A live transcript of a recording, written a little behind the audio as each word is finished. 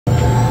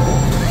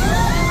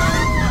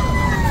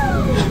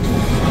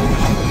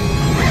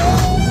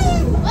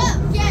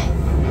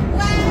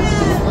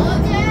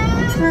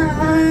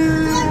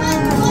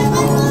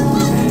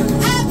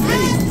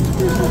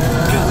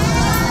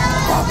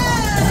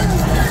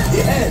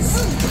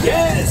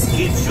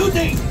Keep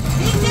shooting!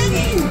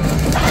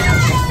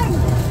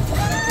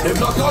 They've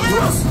locked onto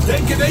us.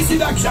 Take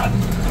evasive action.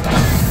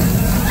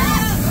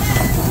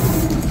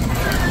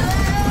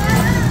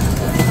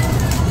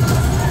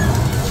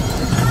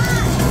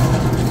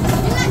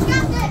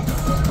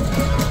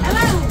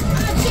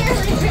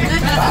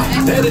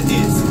 There it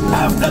is.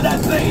 After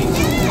that plane.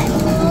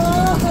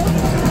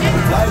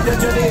 Flight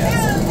engineers.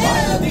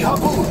 Fire the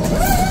harpoon.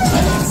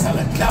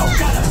 Excellent. Now,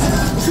 gunners.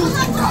 Shoot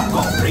the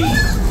cargo free.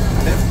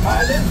 Left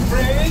pilot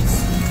brakes.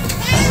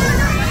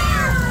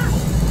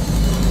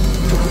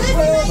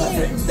 Well, my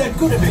friends, that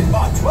could have been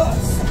much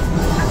worse.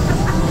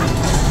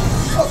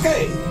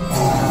 Okay.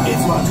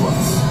 It's much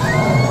worse.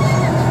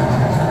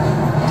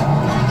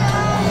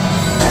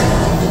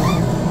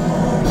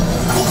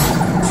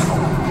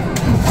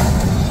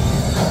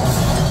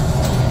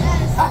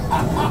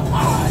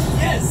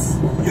 Yes,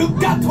 you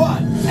got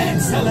one.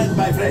 Excellent,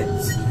 my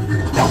friends.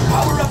 Now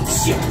power up the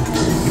ship.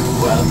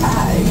 Well, I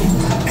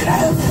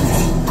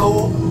gravity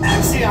go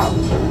axiom.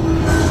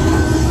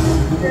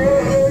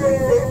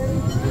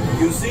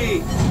 You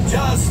see,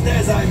 just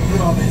as I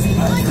promised,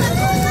 my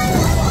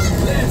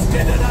friends. Let's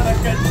get another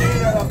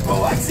container of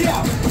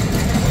coaxium.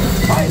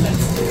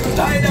 Pilots,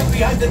 line up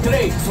behind the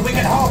train so we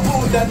can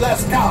harpoon that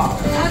last car.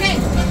 Okay,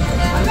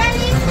 I'm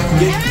ready.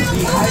 Get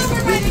behind the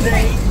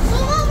train.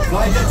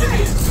 Flight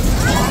engineers.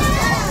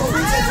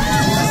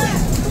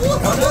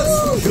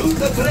 Gunners, shoot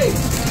the train.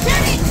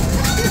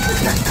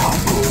 The car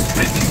goes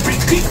pretty,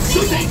 keep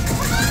shooting.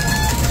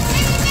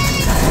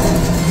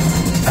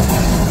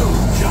 Good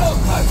job,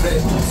 my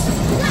friends.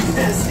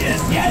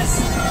 Yes.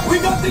 We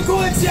got the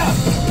coaxium.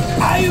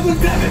 I will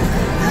grab it.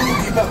 You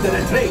keep up to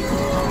the train.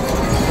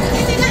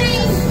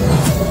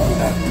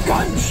 The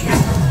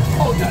gunship.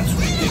 Oh, that's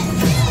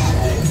ridiculous.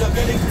 Things are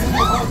getting too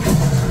hot.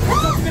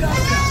 We've got to get out of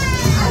there.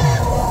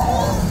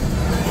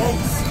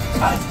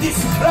 A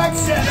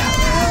distraction!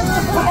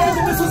 Fire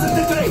the missiles at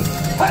the train!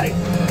 Hurry!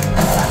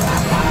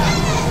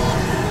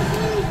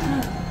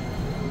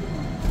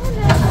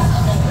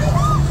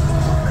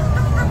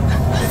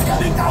 It's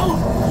coming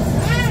down!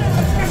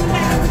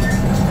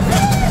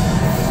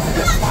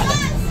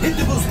 Hit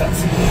the boosters!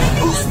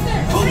 Boost!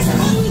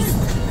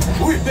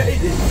 We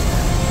made it!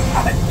 I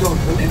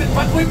don't believe it,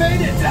 but we made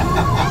it!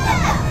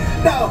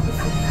 Now,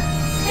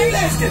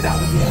 let's get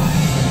out of here!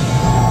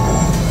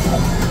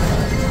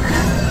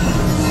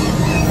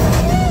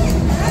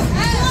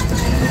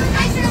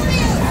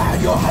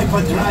 Your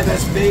hyperdrive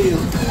has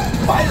failed.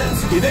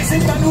 Pilots,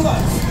 evasive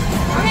maneuvers.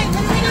 Okay, what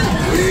do we do?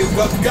 We've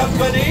got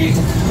company.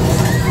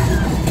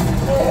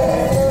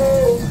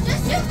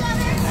 Just shoot,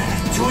 Gunner.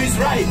 Chewie's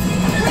right.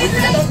 We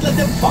cannot let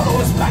them follow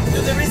us back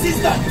to the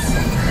resistance.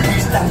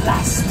 It's the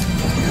last.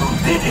 You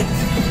did it.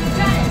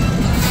 Got it.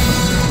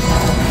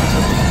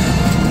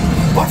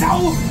 Watch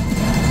out!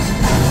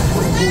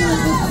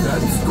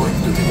 That's going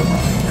to be the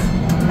mark.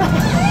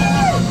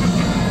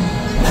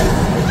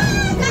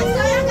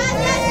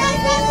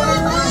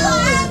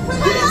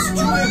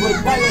 Chewie will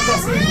pilot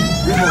us in.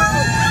 You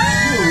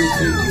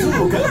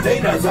will take 2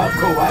 containers of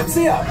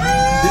coaxium.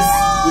 This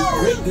will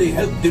greatly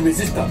help the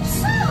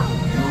resistance. You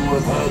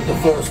have heard the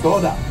First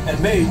Order and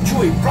made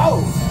Chewie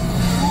proud.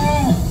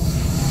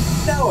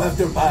 Now,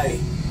 after my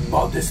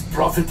modest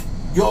profit,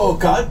 your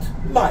cut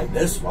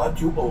minus what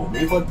you owe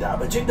me for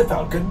damaging the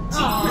Falcon.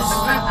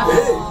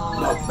 Hey,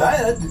 not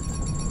bad.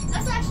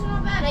 That's actually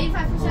not bad,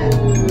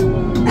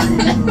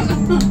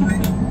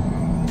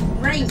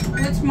 85%. Rank,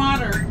 which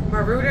modder?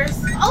 Marauders?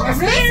 Oh, the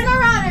Space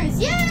Marauders!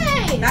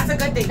 Yay! That's a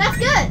good thing. That's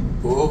good.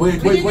 Oh,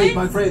 wait,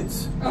 my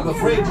friends. I'm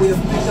afraid we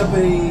have picked up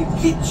a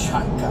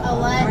hitchhiker. A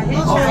what? A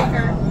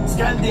hitchhiker.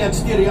 Scan the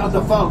exterior of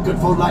the Falcon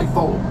for life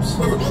forms.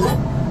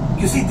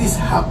 You see, this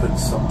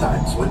happens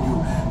sometimes when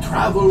you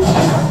travel to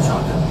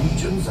uncharted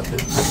regions and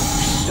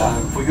it's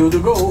time for you to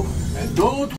go. And don't